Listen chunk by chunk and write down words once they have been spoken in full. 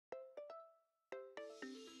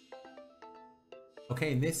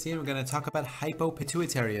Okay, in this scene we're going to talk about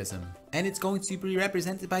hypopituitarism, and it's going to be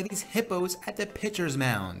represented by these hippos at the pitcher's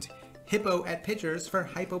mound. Hippo at pitchers for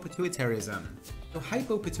hypopituitarism. So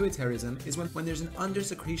hypopituitarism is when there's an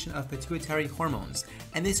undersecretion of pituitary hormones,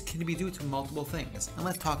 and this can be due to multiple things, and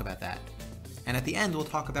let's talk about that. And at the end we'll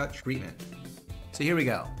talk about treatment. So here we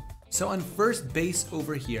go. So on first base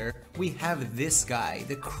over here, we have this guy,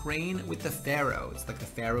 the crane with the pharaoh. It's like the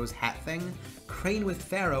pharaoh's hat thing. Crane with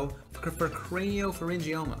pharaoh for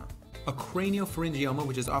craniopharyngioma. A craniopharyngioma,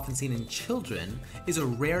 which is often seen in children, is a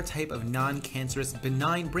rare type of non-cancerous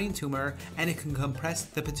benign brain tumor, and it can compress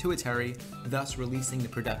the pituitary, thus releasing the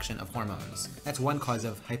production of hormones. That's one cause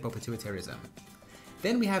of hypopituitarism.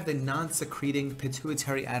 Then we have the non-secreting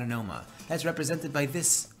pituitary adenoma. That's represented by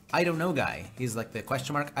this I don't know guy. He's like the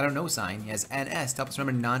question mark I don't know sign. He has NS to help us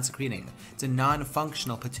remember non-secreting. It's a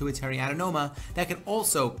non-functional pituitary adenoma that can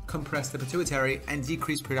also compress the pituitary and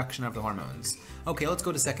decrease production of the hormones. Okay, let's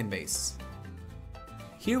go to second base.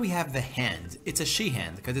 Here we have the hand. It's a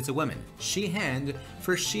she-hand because it's a woman. She-hand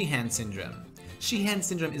for Sheehan Syndrome. Sheehan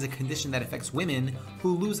Syndrome is a condition that affects women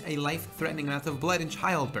who lose a life-threatening amount of blood in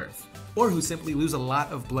childbirth, or who simply lose a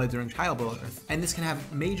lot of blood during childbirth, and this can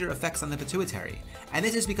have major effects on the pituitary. And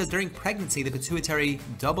this is because during pregnancy, the pituitary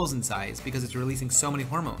doubles in size because it's releasing so many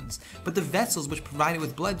hormones, but the vessels which provide it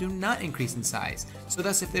with blood do not increase in size. So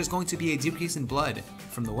thus, if there's going to be a decrease in blood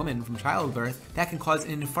from the woman from childbirth, that can cause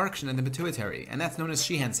an infarction in the pituitary, and that's known as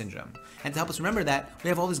Sheehan Syndrome. And to help us remember that, we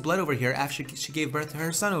have all this blood over here after she gave birth to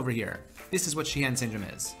her son over here. This is what Sheehan Syndrome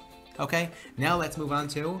is. Okay, now let's move on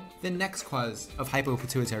to the next cause of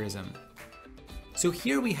hypopituitarism. So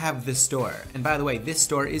here we have the store, and by the way, this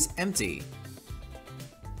store is empty.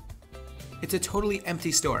 It's a totally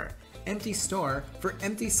empty store. Empty store for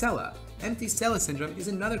empty sella. Empty sella syndrome is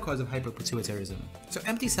another cause of hypopituitarism. So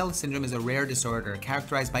empty sella syndrome is a rare disorder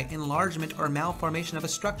characterized by enlargement or malformation of a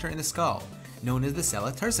structure in the skull, known as the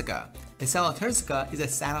sella turcica. The sella turcica is a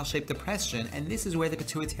saddle-shaped depression, and this is where the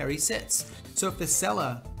pituitary sits. So if the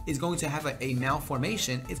sella is going to have a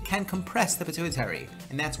malformation, it can compress the pituitary,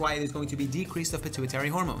 and that's why there's going to be decrease of pituitary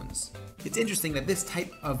hormones. It's interesting that this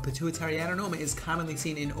type of pituitary adenoma is commonly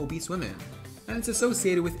seen in obese women, and it's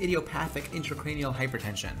associated with idiopathic intracranial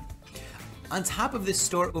hypertension. On top of this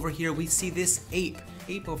store over here, we see this ape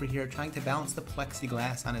over here trying to balance the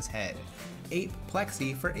plexiglass on his head. Ape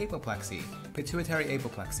plexi for apoplexy, pituitary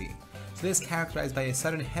apoplexy. So this is characterized by a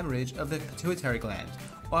sudden hemorrhage of the pituitary gland,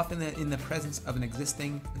 often in the presence of an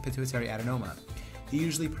existing pituitary adenoma. He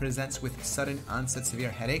usually presents with sudden onset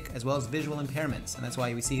severe headache as well as visual impairments, and that's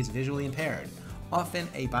why we see he's visually impaired. Often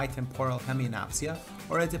a bitemporal hemianopsia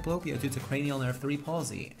or a diplopia due to cranial nerve 3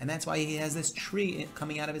 palsy, and that's why he has this tree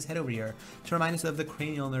coming out of his head over here to remind us of the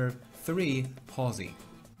cranial nerve 3 palsy.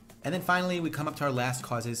 And then finally we come up to our last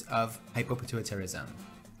causes of hypopituitarism,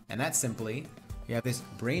 and that's simply we have this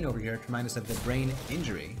brain over here to remind us of the brain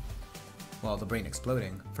injury, well, the brain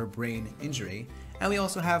exploding for brain injury, and we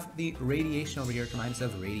also have the radiation over here to remind us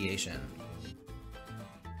of radiation.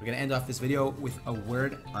 We're going to end off this video with a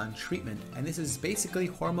word on treatment, and this is basically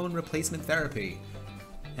hormone replacement therapy.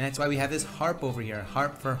 And that's why we have this HARP over here,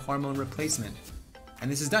 HARP for hormone replacement.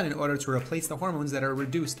 And this is done in order to replace the hormones that are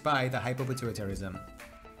reduced by the hypopituitarism.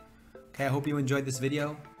 Okay, I hope you enjoyed this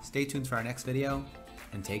video. Stay tuned for our next video,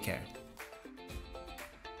 and take care.